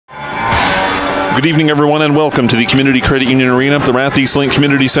Good evening, everyone, and welcome to the Community Credit Union Arena at the Rath Eastlink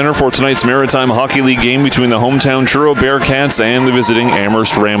Community Center for tonight's Maritime Hockey League game between the hometown Truro Bearcats and the visiting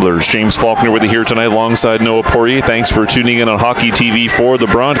Amherst Ramblers. James Faulkner with you here tonight alongside Noah Poirier. Thanks for tuning in on Hockey TV for the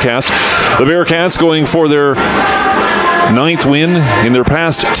broadcast. The Bearcats going for their 9th win in their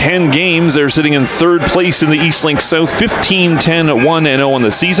past 10 games. They're sitting in 3rd place in the Eastlink South, 15-10-1-0 in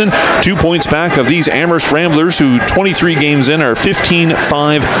the season. 2 points back of these Amherst Ramblers, who 23 games in are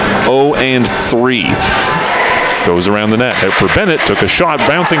 15-5-0-3. Goes around the net. Out for Bennett. Took a shot.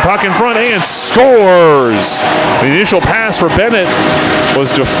 Bouncing puck in front and scores. The initial pass for Bennett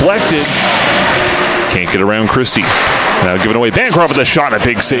was deflected. Can't get around Christie. Now given away. Bancroft with a shot. A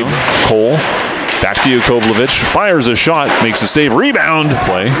big save. Cole. Back to Kovlevich. Fires a shot. Makes a save. Rebound.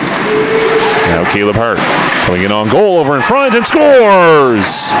 Play. Now Caleb Hart. Going in on goal over in front and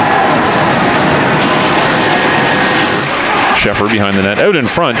scores. Sheffer behind the net. Out in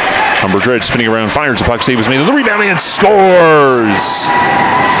front. Humber Dredge spinning around. Fires. The puck save is made. The rebound and scores.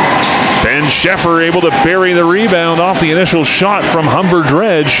 Ben Sheffer able to bury the rebound off the initial shot from Humber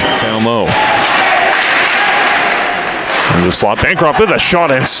Dredge. Down low. In the slot, Bancroft with a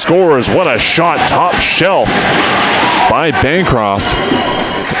shot and scores. What a shot, top shelved by Bancroft.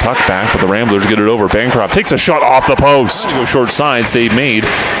 The puck back, but the Ramblers get it over. Bancroft takes a shot off the post. Go short side, save made.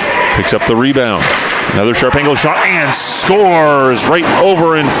 Picks up the rebound. Another sharp angle shot and scores right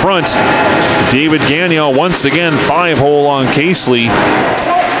over in front. David Gagnon once again, 5-hole on Casely.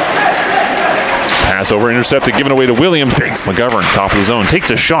 Pass over, intercepted, given away to Williams. McGovern, top of the zone,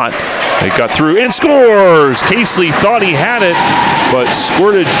 takes a shot. It got through and scores! Casely thought he had it, but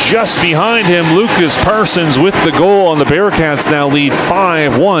squirted just behind him. Lucas Parsons with the goal, and the Bearcats now lead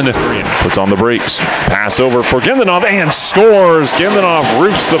 5-1. Puts on the brakes. Pass over for Gendinov and scores! Gendinov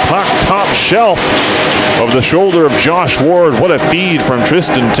roots the puck top shelf of the shoulder of Josh Ward. What a feed from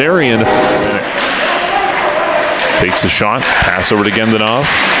Tristan Therrien. Takes a shot. Pass over to Gendinov.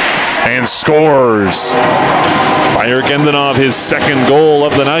 And scores. Bayer Gendinov, his 2nd goal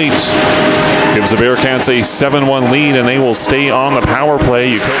of the night. Gives the Bearcats a 7-1 lead, and they will stay on the power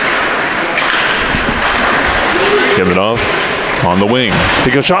play. Gendinov on the wing.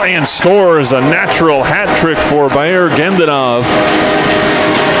 Takes a shot and scores. A natural hat trick for Bayer Gendinov.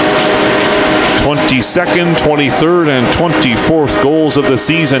 22nd, 23rd, and 24th goals of the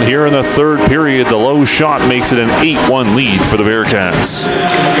season here in the 3rd period. The low shot makes it an 8-1 lead for the Bearcats.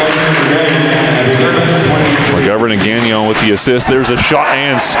 McGovern and Gagnon with the assist. There's a shot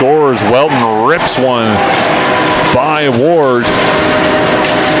and scores. Welton rips one by Ward.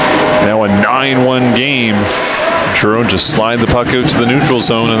 Now a 9-1 game. Truro just slide the puck out to the neutral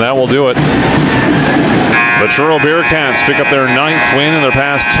zone, and that will do it. The Truro Bearcats pick up their 9th win in their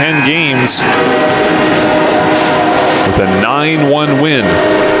past 10 games with a 9-1 win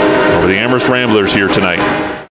over the Amherst Ramblers here tonight.